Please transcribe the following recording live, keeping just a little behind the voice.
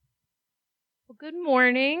Good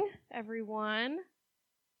morning, everyone.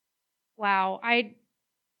 Wow,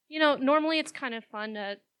 normally it's kind of fun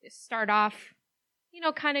to start off,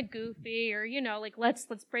 kind of goofy or, like let's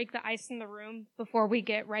break the ice in the room before we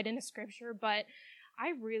get right into scripture, but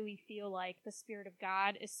I really feel like the Spirit of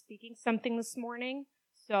God is speaking something this morning.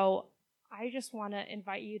 So I just want to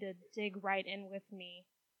invite you to dig right in with me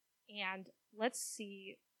and let's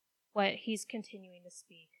see what he's continuing to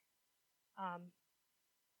speak.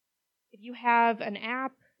 If you have an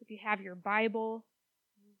app, if you have your Bible,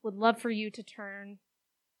 would love for you to turn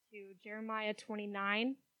to Jeremiah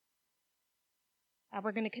 29.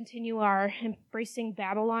 We're going to continue our Embracing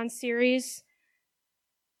Babylon series.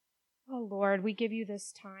 Oh, Lord, we give you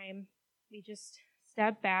this time. We just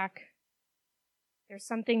step back. There's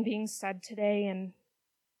something being said today, and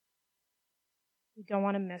we don't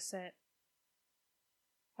want to miss it.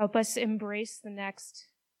 Help us embrace the next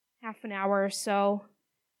half an hour or so.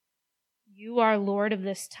 You are Lord of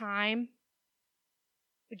this time.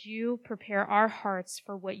 Would you prepare our hearts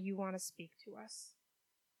for what you want to speak to us?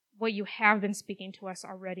 What you have been speaking to us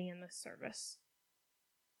already in this service.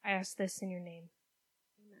 I ask this in your name.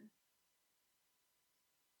 Amen.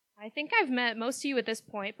 I think I've met most of you at this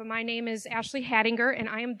point, but my name is Ashley Hattinger, and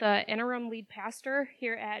I am the interim lead pastor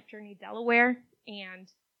here at Journey Delaware. And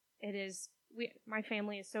my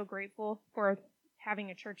family is so grateful for having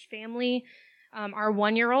a church family. Our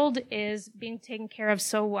 1-year-old is being taken care of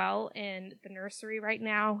so well in the nursery right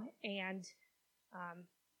now, and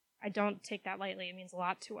I don't take that lightly. It means a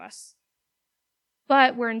lot to us.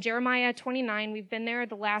 But we're in Jeremiah 29. We've been there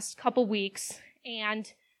the last couple weeks,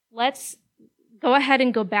 and let's go ahead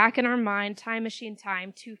and go back in our mind, time machine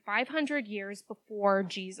time, to 500 years before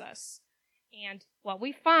Jesus. And what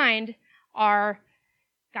we find are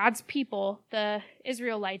God's people, the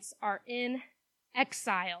Israelites, are in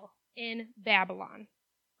exile in Babylon,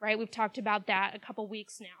 right? We've talked about that a couple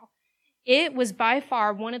weeks now. It was by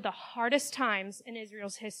far one of the hardest times in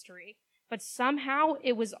Israel's history, but somehow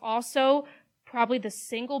it was also probably the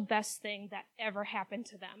single best thing that ever happened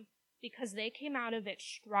to them because they came out of it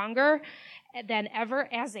stronger than ever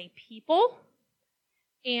as a people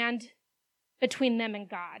and between them and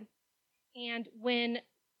God. And when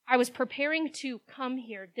I was preparing to come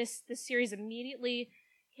here, this series immediately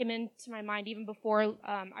came into my mind even before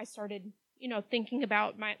I started, thinking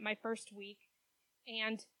about my first week.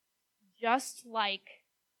 And just like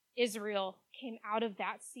Israel came out of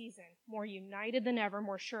that season more united than ever,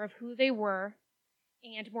 more sure of who they were,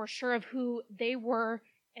 and more sure of who they were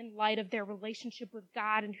in light of their relationship with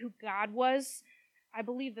God and who God was, I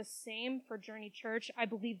believe the same for Journey Church. I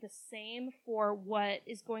believe the same for what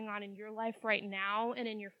is going on in your life right now and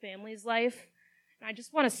in your family's life. And I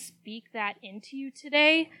just want to speak that into you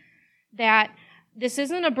today, that this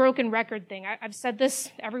isn't a broken record thing. I've said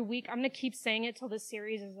this every week. I'm going to keep saying it till this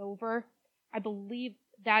series is over. I believe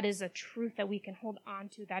that is a truth that we can hold on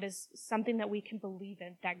to. That is something that we can believe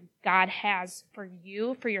in, that God has for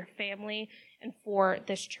you, for your family, and for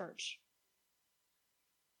this church.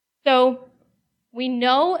 So we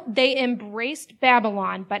know they embraced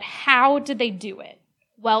Babylon, but how did they do it?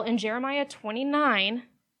 Well, in Jeremiah 29,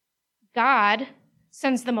 God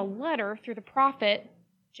sends them a letter through the prophet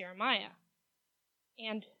Jeremiah.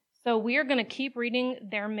 And so we are going to keep reading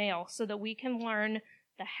their mail so that we can learn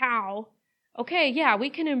the how. Okay, yeah, we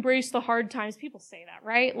can embrace the hard times. People say that,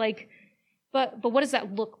 right? But what does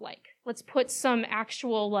that look like? Let's put some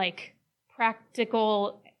actual,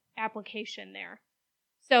 practical application there.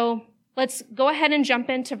 So let's go ahead and jump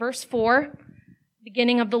into verse 4,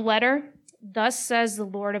 beginning of the letter. Thus says the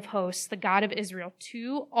Lord of hosts, the God of Israel,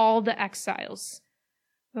 to all the exiles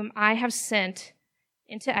whom I have sent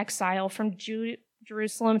into exile from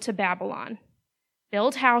Jerusalem to Babylon.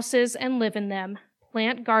 Build houses and live in them,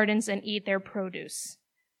 plant gardens and eat their produce.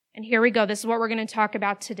 And here we go. This is what we're going to talk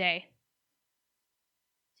about today.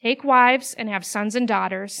 Take wives and have sons and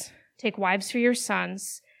daughters. Take wives for your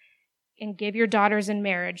sons and give your daughters in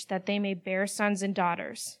marriage that they may bear sons and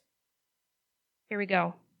daughters. Here we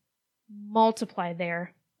go. Multiply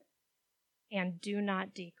there and do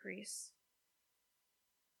not decrease.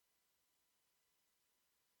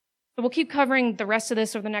 So we'll keep covering the rest of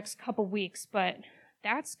this over the next couple weeks, but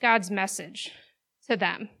that's God's message to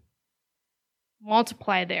them.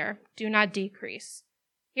 Multiply there, do not decrease.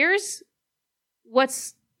 Here's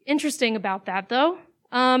what's interesting about that, though.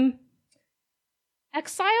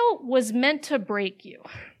 Exile was meant to break you.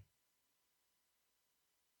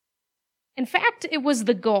 In fact, it was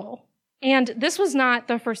the goal. And this was not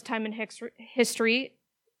the first time in history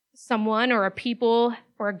someone or a people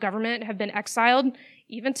or a government have been exiled.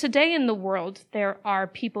 Even today in the world, there are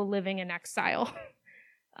people living in exile.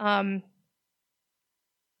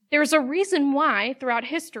 There's a reason why, throughout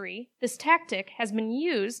history, this tactic has been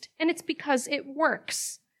used, and it's because it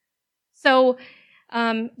works. So,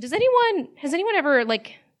 has anyone ever,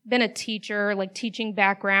 been a teacher, teaching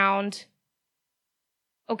background?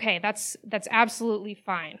 Okay, that's absolutely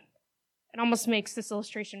fine. It almost makes this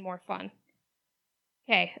illustration more fun.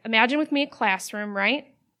 Okay, imagine with me a classroom, right?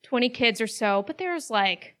 20 kids or so, but there's 2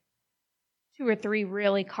 or 3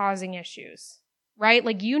 really causing issues,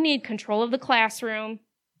 right? You need control of the classroom.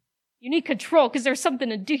 You need control because there's something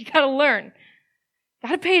to do. You got to learn.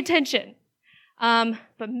 Got to pay attention.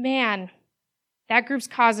 But man, that group's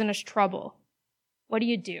causing us trouble. What do?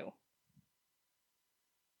 You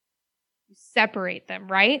separate them,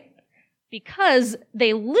 right? Because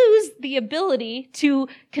they lose the ability to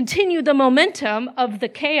continue the momentum of the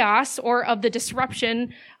chaos or of the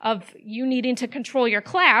disruption of you needing to control your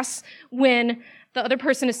class when the other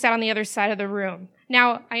person is sat on the other side of the room.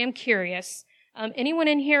 Now, I am curious. Anyone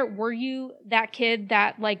in here, were you that kid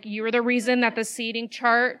that, you were the reason that the seating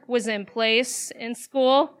chart was in place in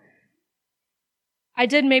school? I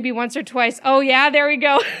did maybe once or twice. Oh, yeah, there we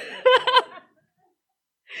go.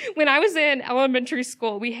 When I was in elementary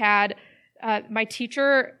school, we had my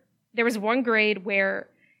teacher, there was one grade where,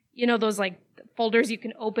 those folders you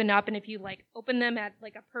can open up, and if you open them at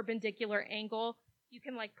a perpendicular angle, you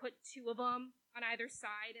can put 2 of them on either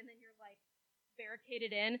side, and then you're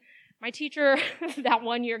barricaded in. My teacher that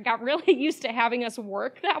one year got really used to having us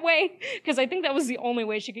work that way, because I think that was the only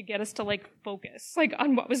way she could get us to focus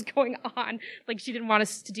on what was going on. She didn't want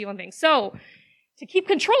us to deal with things. So to keep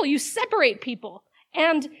control, you separate people.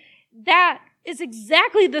 And that is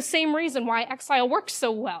exactly the same reason why exile works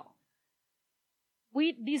so well.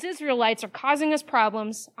 These Israelites are causing us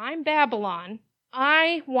problems. I'm Babylon.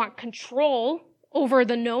 I want control over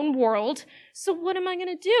the known world. So what am I going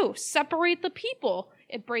to do? Separate the people.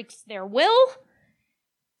 It breaks their will.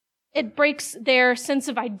 It breaks their sense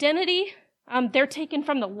of identity. They're taken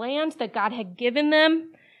from the land that God had given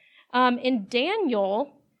them. In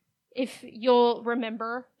Daniel, if you'll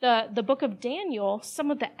remember, the book of Daniel,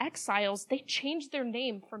 some of the exiles, they changed their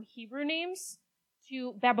name from Hebrew names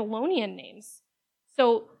to Babylonian names.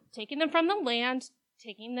 So taking them from the land,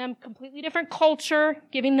 taking them completely different culture,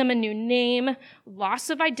 giving them a new name, loss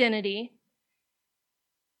of identity.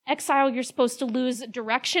 Exile, you're supposed to lose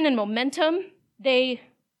direction and momentum.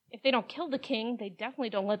 If they don't kill the king, they definitely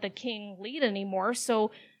don't let the king lead anymore. So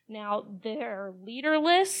now they're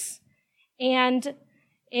leaderless. And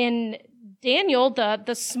in Daniel,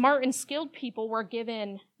 the smart and skilled people were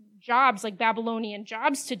given jobs, Babylonian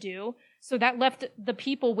jobs to do. So that left the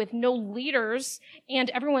people with no leaders,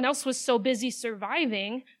 and everyone else was so busy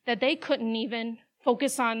surviving that they couldn't even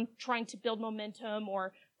focus on trying to build momentum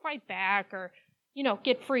or fight back or,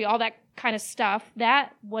 get free, all that kind of stuff.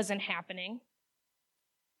 That wasn't happening.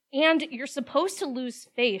 And you're supposed to lose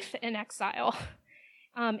faith in exile.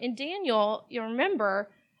 In Daniel, you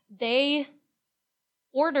remember, they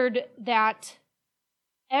ordered that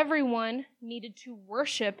everyone needed to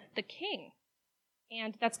worship the king.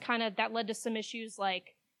 And that led to some issues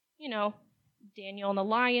Daniel in the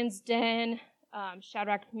lion's den,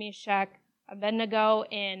 Shadrach, Meshach, Abednego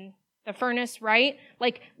in the furnace, right?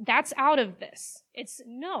 That's out of this. It's,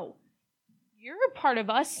 no, you're a part of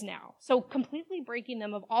us now. So completely breaking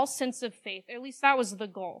them of all sense of faith. At least that was the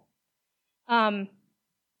goal. God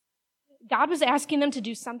was asking them to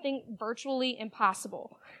do something virtually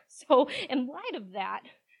impossible. So in light of that,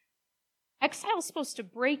 exile is supposed to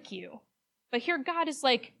break you. But here God is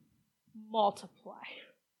multiply.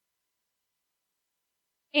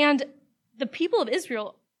 And the people of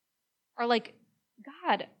Israel are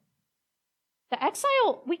God, the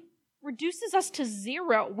exile reduces us to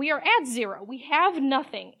 0. We are at 0. We have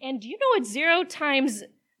nothing. And do you know what 0 times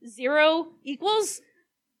 0 equals?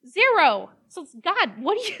 0. So God,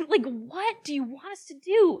 what do you want us to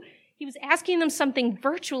do? He was asking them something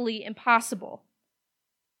virtually impossible.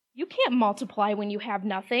 You can't multiply when you have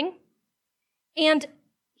nothing. And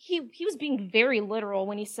he was being very literal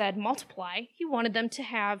when he said multiply. He wanted them to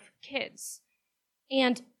have kids.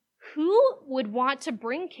 And who would want to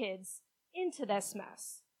bring kids into this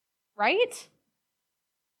mess, right?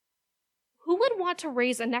 Who would want to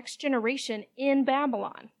raise a next generation in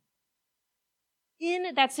Babylon?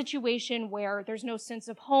 In that situation where there's no sense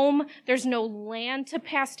of home, there's no land to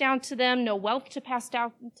pass down to them, no wealth to pass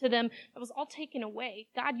down to them, that was all taken away.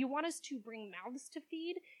 God, you want us to bring mouths to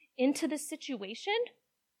feed into this situation?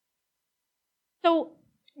 So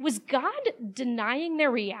was God denying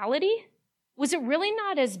their reality? Was it really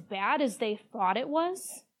not as bad as they thought it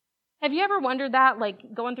was? Have you ever wondered that,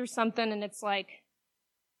 going through something and it's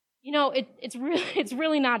it's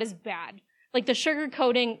really not as bad. Like the sugar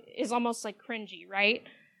coating is almost like cringy, right?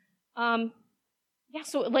 Yeah,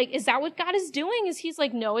 so like, is that what God is doing? Is he's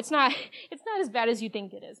like, no, it's not as bad as you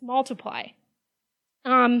think it is. Multiply.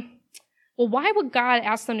 Well, why would God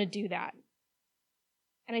ask them to do that?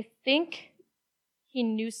 And I think he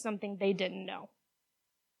knew something they didn't know.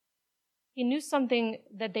 He knew something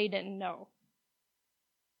that they didn't know.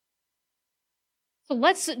 So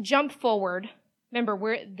let's jump forward. Remember,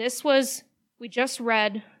 we just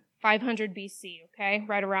read 500 BC, okay?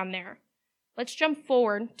 Right around there. Let's jump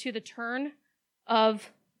forward to the turn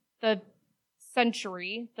of the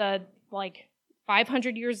century,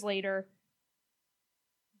 500 years later.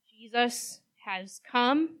 Jesus has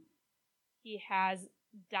come. He has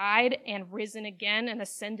died and risen again and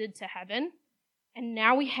ascended to heaven. And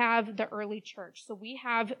now we have the early church. So we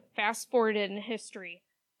have fast-forwarded in history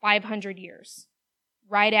 500 years,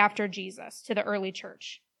 right after Jesus, to the early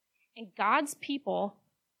church. And God's people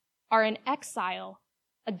are in exile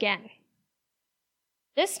again.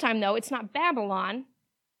 This time, though, it's not Babylon.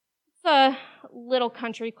 It's a little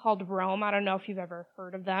country called Rome. I don't know if you've ever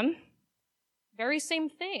heard of them. Very same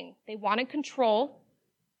thing. They wanted control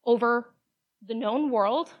over the known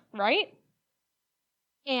world, right?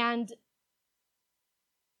 And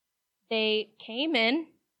they came in.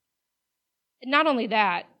 And not only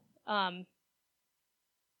that,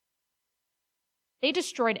 they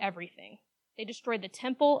destroyed everything. They destroyed the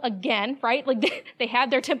temple again, right? Like they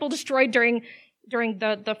had their temple destroyed during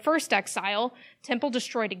the first exile. Temple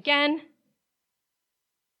destroyed again.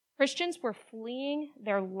 Christians were fleeing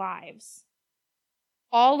their lives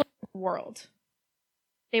all over the world.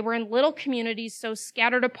 They were in little communities so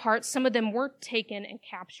scattered apart. Some of them were taken and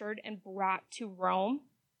captured and brought to Rome.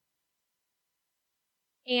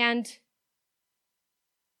 And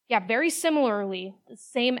yeah, very similarly, the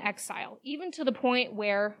same exile, even to the point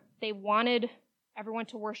where they wanted everyone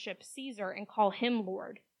to worship Caesar and call him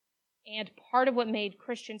Lord. And part of what made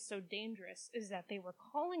Christians so dangerous is that they were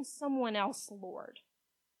calling someone else Lord.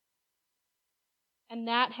 And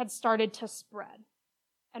that had started to spread.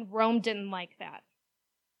 And Rome didn't like that.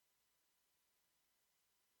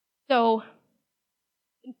 So,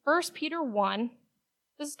 in 1 Peter 1,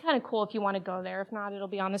 this is kind of cool if you want to go there. If not, it'll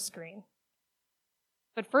be on the screen.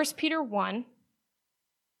 But 1 Peter 1,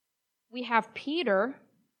 we have Peter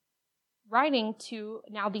writing to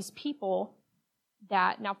now these people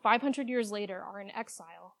that now 500 years later are in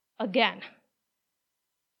exile again.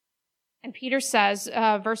 And Peter says,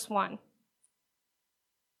 verse 1,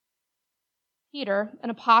 Peter, an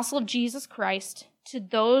apostle of Jesus Christ, to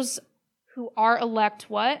those who are elect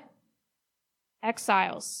what?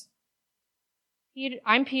 Exiles.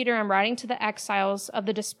 I'm Peter, I'm writing to the exiles of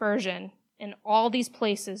the dispersion in all these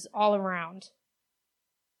places all around.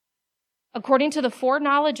 According to the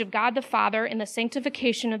foreknowledge of God the Father and the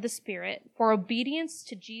sanctification of the Spirit, for obedience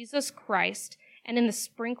to Jesus Christ and in the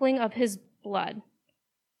sprinkling of his blood,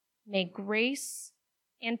 may grace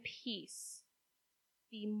and peace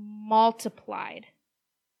be multiplied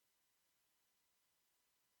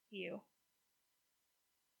to you.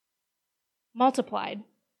 Multiplied.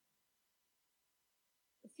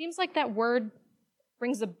 It seems like that word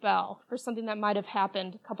rings a bell for something that might have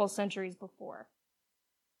happened a couple centuries before.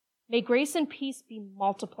 May grace and peace be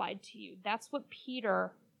multiplied to you. That's what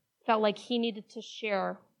Peter felt like he needed to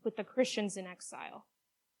share with the Christians in exile.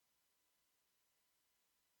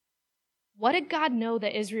 What did God know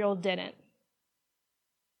that Israel didn't?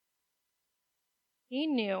 He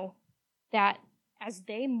knew that as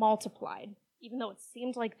they multiplied, even though it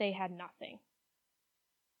seemed like they had nothing,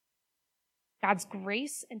 God's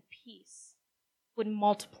grace and peace would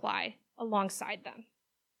multiply alongside them.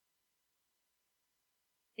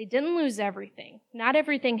 They didn't lose everything. Not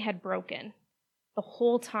everything had broken. The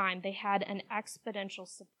whole time they had an exponential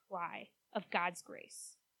supply of God's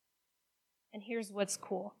grace. And here's what's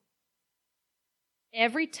cool.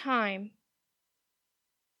 Every time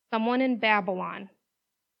someone in Babylon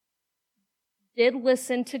did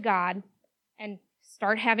listen to God and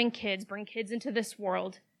start having kids, bring kids into this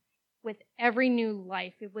world, with every new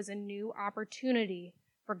life, it was a new opportunity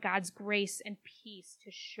for God's grace and peace to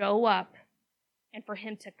show up and for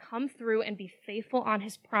him to come through and be faithful on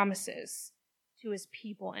his promises to his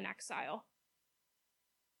people in exile.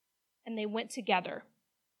 And they went together.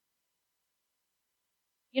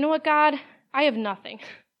 You know what, God? I have nothing.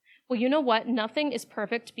 Well, you know what? Nothing is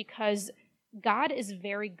perfect because God is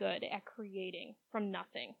very good at creating from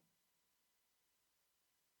nothing.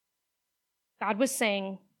 God was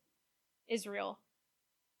saying, Israel,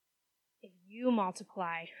 if you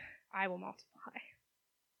multiply, I will multiply.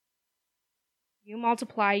 You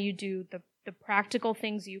multiply, you do the practical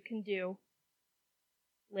things you can do.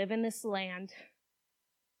 live in this land,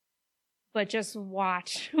 but just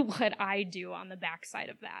watch what I do on the backside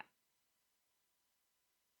of that.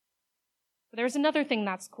 But there's another thing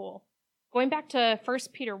that's cool. Going back to 1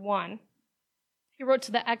 Peter 1, he wrote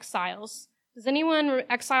to the exiles. Does anyone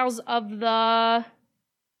remember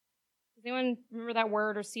that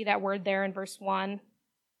word or see that word there in verse 1?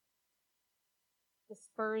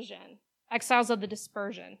 Dispersion. Exiles of the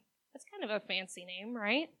dispersion. That's kind of a fancy name,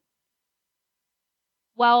 right?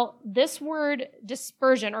 Well, this word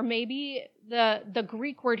dispersion, or maybe the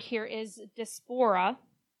Greek word here is diaspora.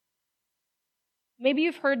 Maybe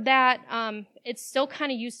you've heard that. It's still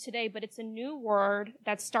kind of used today, but it's a new word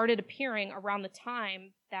that started appearing around the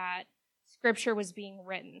time that Scripture was being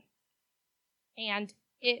written. And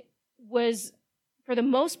it was, for the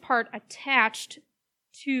most part, attached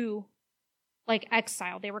to, like,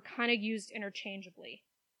 exile. They were kind of used interchangeably.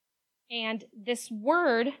 And this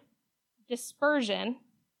word, dispersion,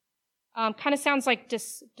 kind of sounds like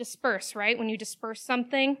disperse, right? When you disperse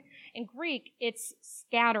something. In Greek, it's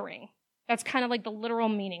scattering. That's kind of like the literal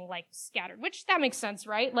meaning, like scattered, which that makes sense,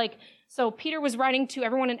 right? Like, so Peter was writing to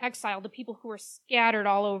everyone in exile, the people who were scattered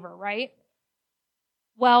all over, right?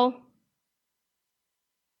 Well,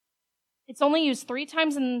 it's only used 3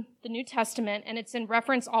 times in the New Testament, and it's in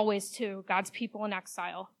reference always to God's people in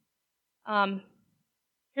exile.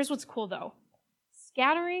 Here's what's cool, though.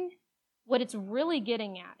 Scattering, what it's really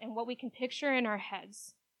getting at, and what we can picture in our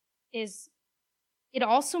heads, is it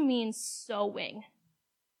also means sowing.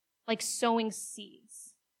 Like sowing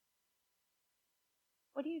seeds.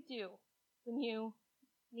 What do you do when you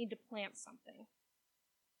need to plant something?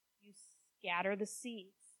 You scatter the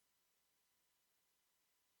seeds.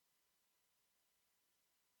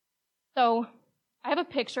 So, I have a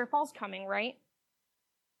picture. Fall's coming, right?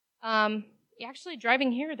 Actually,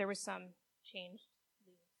 driving here, there was some changed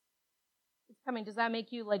leaves. It's coming. Does that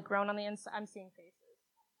make you, like, groan on the inside? I'm seeing faces.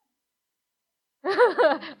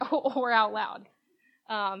 Or out loud.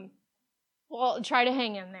 Well, try to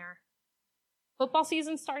hang in there. Football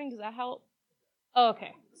season's starting. Does that help? Oh,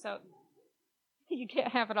 okay. So you can't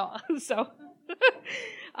have it all. So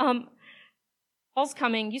fall's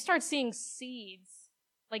coming. You start seeing seeds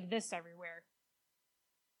like this everywhere.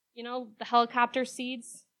 You know, the helicopter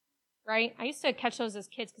seeds, right? I used to catch those as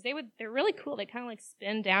kids because they're really cool. They kind of like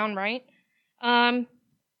spin down, right? Now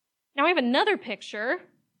I have another picture.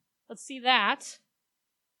 Let's see that.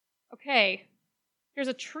 Okay. Here's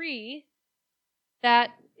a tree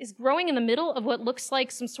that is growing in the middle of what looks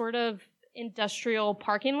like some sort of industrial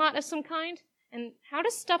parking lot of some kind. And how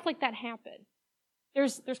does stuff like that happen?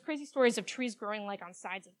 There's crazy stories of trees growing like on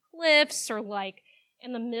sides of cliffs or like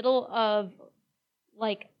in the middle of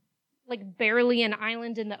like barely an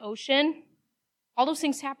island in the ocean. All those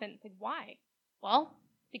things happen. Like, why? Well,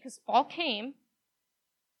 because fall came,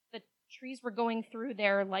 the trees were going through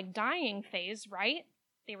their like dying phase, right?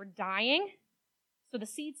 They were dying. So the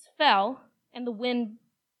seeds fell, and the wind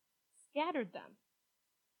scattered them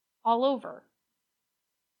all over.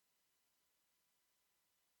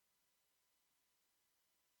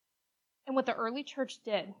 And what the early church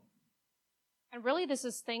did, and really this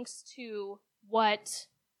is thanks to what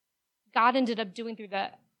God ended up doing through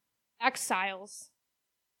the exiles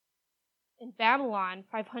in Babylon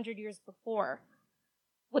 500 years before,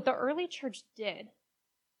 what the early church did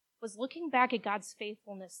was looking back at God's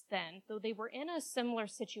faithfulness then, though they were in a similar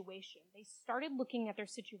situation. They started looking at their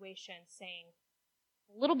situation saying,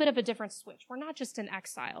 a little bit of a different switch. We're not just in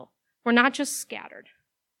exile. We're not just scattered.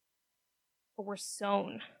 But we're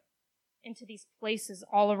sown into these places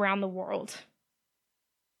all around the world.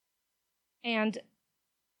 And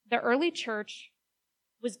the early church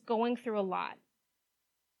was going through a lot.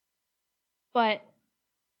 But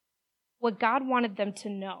what God wanted them to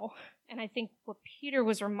know, and I think what Peter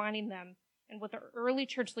was reminding them, and what the early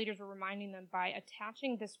church leaders were reminding them by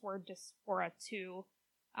attaching this word diaspora to,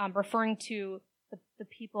 referring to the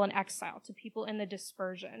people in exile, to people in the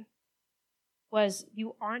dispersion, was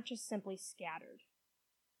you aren't just simply scattered.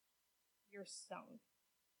 You're sown.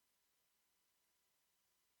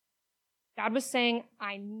 God was saying,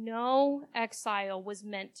 I know exile was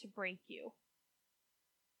meant to break you,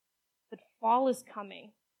 but fall is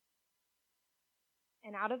coming.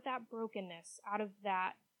 And out of that brokenness, out of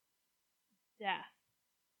that death,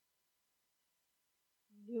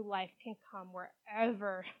 new life can come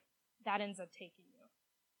wherever that ends up taking you.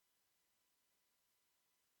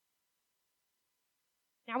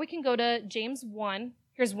 Now we can go to James 1.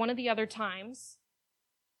 Here's one of the other times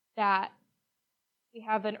that we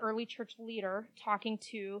have an early church leader talking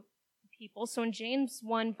to people. So in James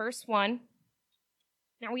 1, verse 1,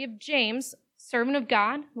 now we have James, servant of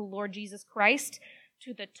God, the Lord Jesus Christ,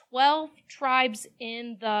 to the 12 tribes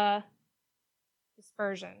in the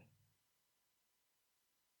dispersion.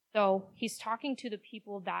 So he's talking to the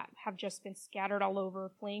people that have just been scattered all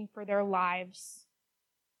over, fleeing for their lives.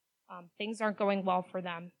 Things aren't going well for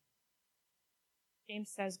them. James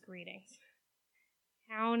says, greetings.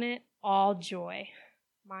 Count it all joy,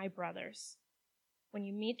 my brothers, when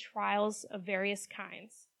you meet trials of various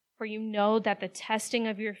kinds, for you know that the testing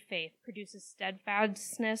of your faith produces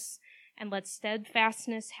steadfastness, and let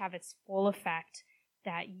steadfastness have its full effect,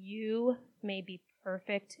 that you may be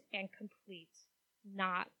perfect and complete,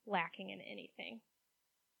 not lacking in anything.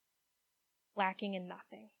 Lacking in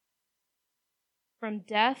nothing. From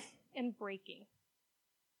death and breaking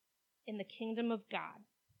in the kingdom of God,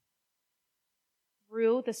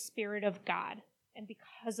 through the Spirit of God, and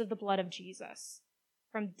because of the blood of Jesus,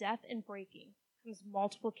 from death and breaking comes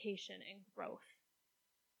multiplication and growth.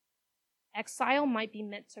 Exile might be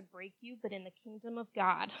meant to break you, but in the kingdom of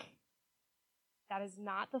God, that is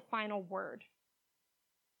not the final word.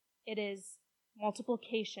 It is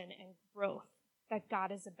multiplication and growth that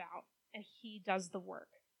God is about, and He does the work.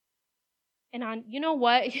 And you know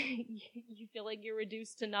what? You feel like you're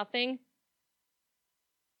reduced to nothing?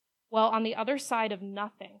 Well, on the other side of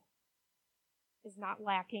nothing is not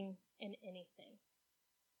lacking in anything.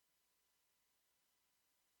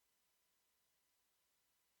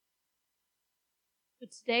 So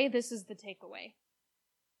today, this is the takeaway.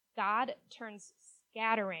 God turns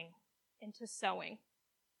scattering into sowing.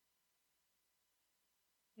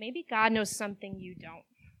 Maybe God knows something you don't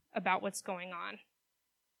about what's going on.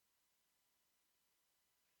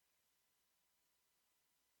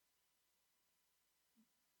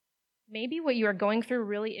 Maybe what you are going through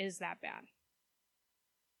really is that bad.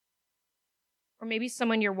 Or maybe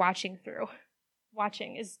someone you're watching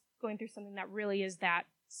is going through something that really is that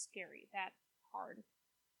scary, that hard,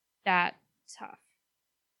 that tough.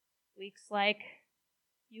 Weeks like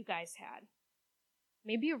you guys had.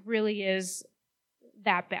 Maybe it really is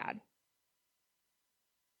that bad.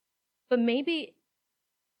 But maybe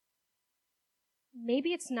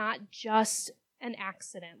it's not just an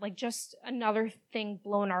accident, like just another thing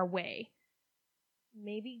blown our way.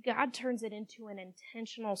 Maybe God turns it into an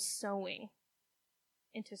intentional sowing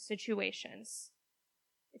into situations.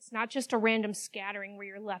 It's not just a random scattering where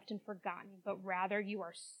you're left and forgotten, but rather you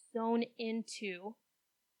are sown into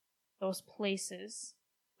those places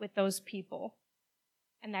with those people,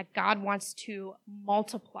 and that God wants to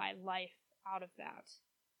multiply life out of that.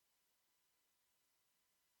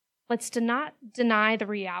 Let's not deny the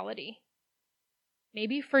reality.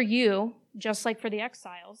 Maybe for you, just like for the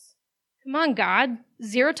exiles, come on, God,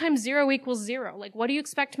 0 times 0 equals 0. Like, what do you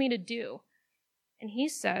expect me to do? And He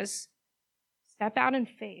says, step out in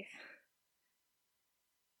faith.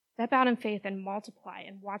 Step out in faith and multiply,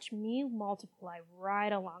 and watch me multiply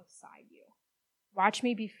right alongside you. Watch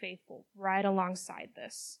me be faithful right alongside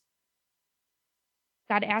this.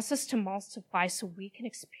 God asks us to multiply so we can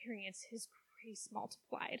experience His grace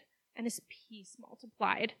multiplied and His peace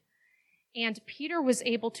multiplied. And Peter was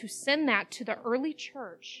able to send that to the early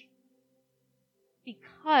church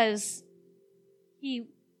because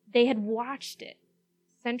they had watched it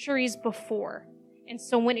centuries before. And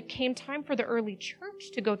so when it came time for the early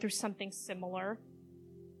church to go through something similar,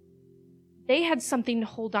 they had something to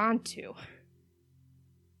hold on to.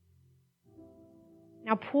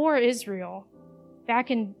 Now, poor Israel, back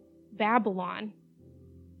in Babylon,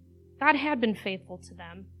 God had been faithful to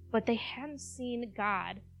them, but they hadn't seen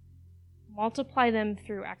God multiply them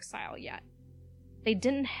through exile yet. They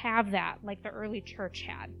didn't have that like the early church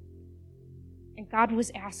had. And God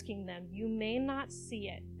was asking them, you may not see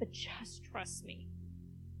it, but just trust me.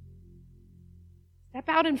 Step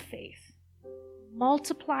out in faith.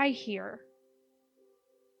 Multiply here.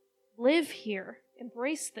 Live here.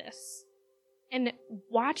 Embrace this. And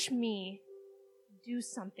watch me do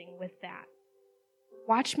something with that.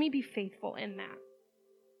 Watch me be faithful in that.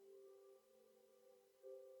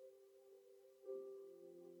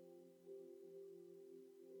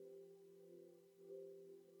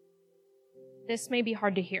 This may be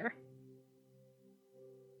hard to hear.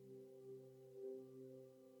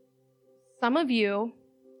 Some of you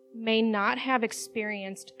may not have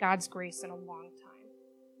experienced God's grace in a long time.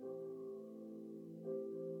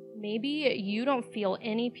 Maybe you don't feel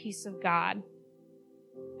any peace of God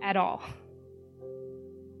at all.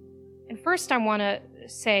 And first, I want to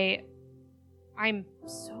say, I'm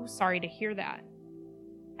so sorry to hear that.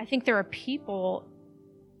 I think there are people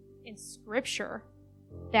in Scripture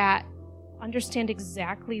that understand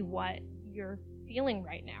exactly what you're feeling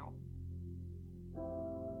right now.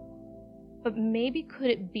 But maybe could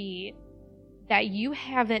it be that you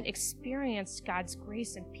haven't experienced God's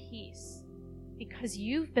grace and peace because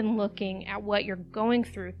you've been looking at what you're going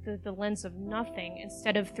through the lens of nothing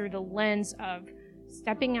instead of through the lens of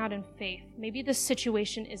stepping out in faith. Maybe this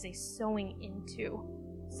situation is a sowing into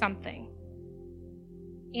something.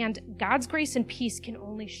 And God's grace and peace can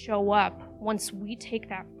only show up once we take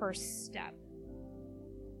that first step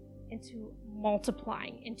into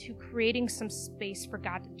multiplying, into creating some space for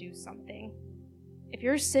God to do something. If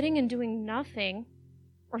you're sitting and doing nothing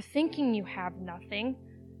or thinking you have nothing,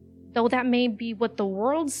 though that may be what the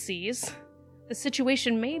world sees, the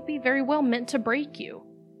situation may be very well meant to break you.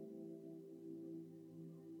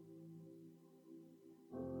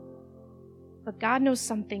 But God knows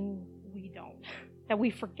something we don't, that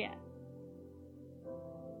we forget.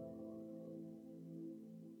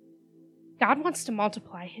 God wants to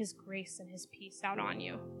multiply His grace and His peace out on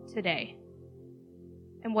you today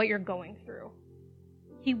and what you're going through.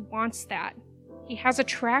 He wants that. He has a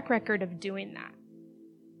track record of doing that.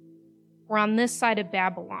 We're on this side of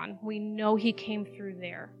Babylon. We know He came through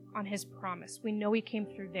there on His promise. We know He came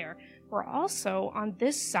through there. We're also on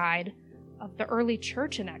this side of the early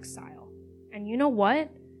church in exile. And you know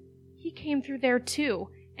what? He came through there too.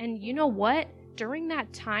 And you know what? During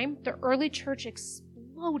that time, the early church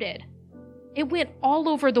exploded. It went all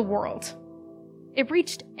over the world. It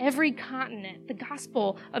reached every continent. The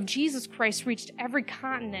gospel of Jesus Christ reached every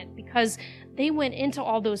continent because they went into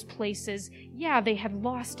all those places. Yeah, they had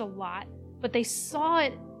lost a lot, but they saw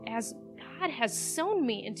it as God has sown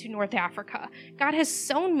me into North Africa. God has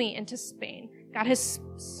sown me into Spain. God has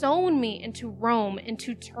sown me into Rome,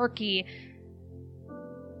 into Turkey.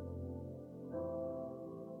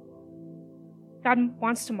 God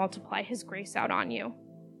wants to multiply His grace out on you.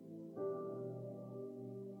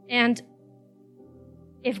 And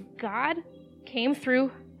if God came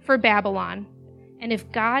through for Babylon, and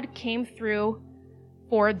if God came through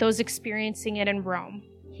for those experiencing it in Rome,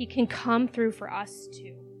 He can come through for us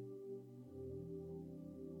too.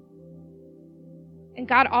 And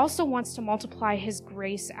God also wants to multiply His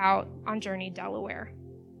grace out on Journey Delaware.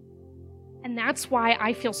 And that's why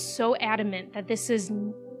I feel so adamant that this is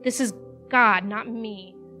God, not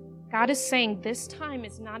me. God is saying this time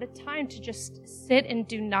is not a time to just sit and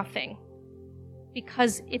do nothing,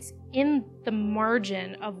 because it's in the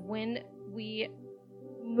margin of when we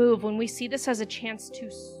move, when we see this as a chance to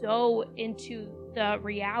sow into the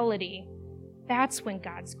reality, that's when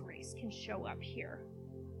God's grace can show up here.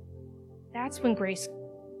 That's when grace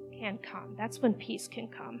can come. That's when peace can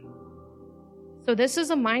come. So this is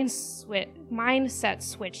a mindset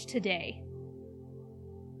switch today.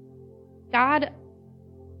 God,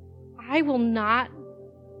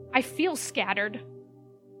 I feel scattered,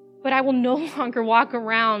 but I will no longer walk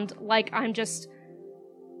around like I'm just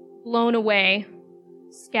blown away,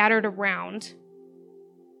 scattered around.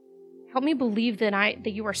 Help me believe that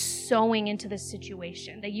you are sowing into this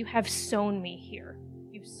situation, that you have sown me here.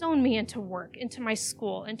 You've sown me into work, into my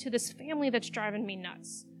school, into this family that's driving me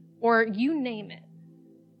nuts, or you name it.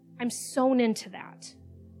 I'm sown into that.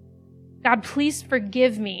 God, please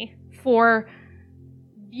forgive me for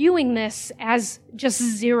viewing this as just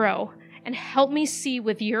zero, and help me see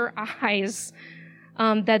with your eyes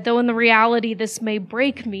that though in the reality this may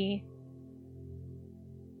break me,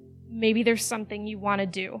 maybe there's something you want to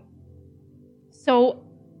do. So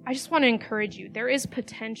I just want to encourage you. There is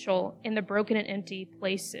potential in the broken and empty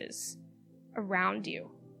places around you.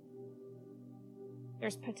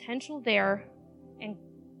 There's potential there, and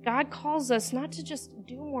God calls us not to just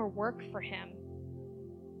do more work for Him,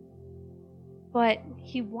 but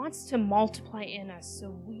He wants to multiply in us, so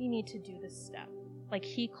we need to do this step. Like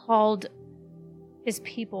He called His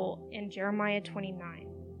people in Jeremiah 29,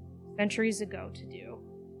 centuries ago, to do.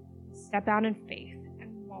 Step out in faith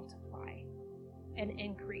and multiply and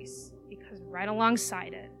increase, because right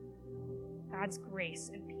alongside it, God's grace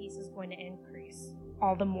and peace is going to increase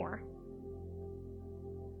all the more.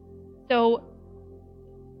 So,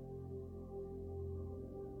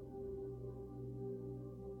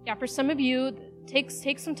 yeah, for some of you,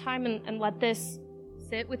 take some time and let this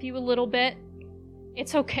sit with you a little bit.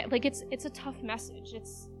 It's okay. Like it's a tough message.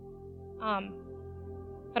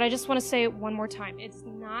 But I just want to say it one more time. It's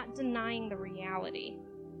not denying the reality.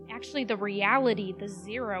 Actually, the reality, the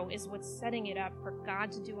zero, is what's setting it up for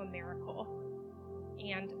God to do a miracle.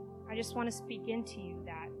 And I just want to speak into you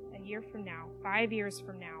that a year from now, 5 years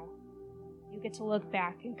from now, you get to look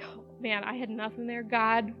back and go, man, I had nothing there,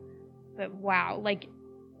 God, but wow, like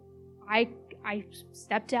I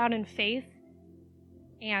stepped out in faith,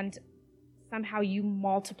 and somehow you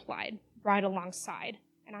multiplied right alongside.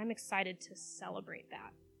 And I'm excited to celebrate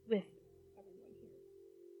that with everyone here.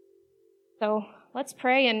 So let's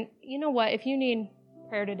pray. And you know what? If you need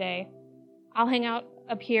prayer today, I'll hang out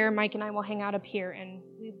up here. Mike and I will hang out up here. And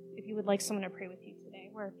if you would like someone to pray with you today,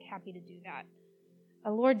 we're happy to do that.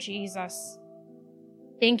 Lord Jesus,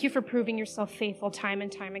 thank you for proving yourself faithful time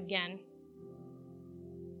and time again.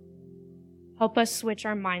 Help us switch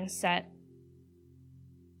our mindset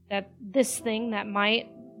that this thing that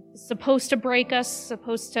is supposed to break us,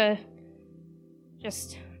 supposed to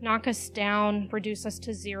just knock us down, reduce us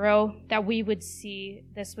to zero, that we would see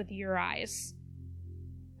this with your eyes.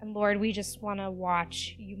 And Lord, we just want to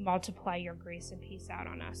watch you multiply your grace and peace out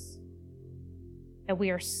on us, that we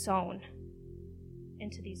are sown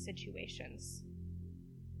into these situations.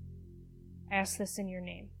 I ask this in your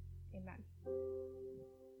name. Amen. All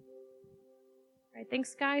right,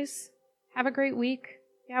 thanks, guys. Have a great week.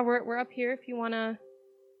 Yeah, we're up here if you want to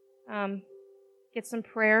get some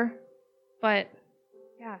prayer. But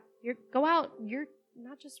yeah, go out. You're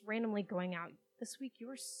not just randomly going out. This week you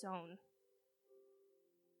were sown.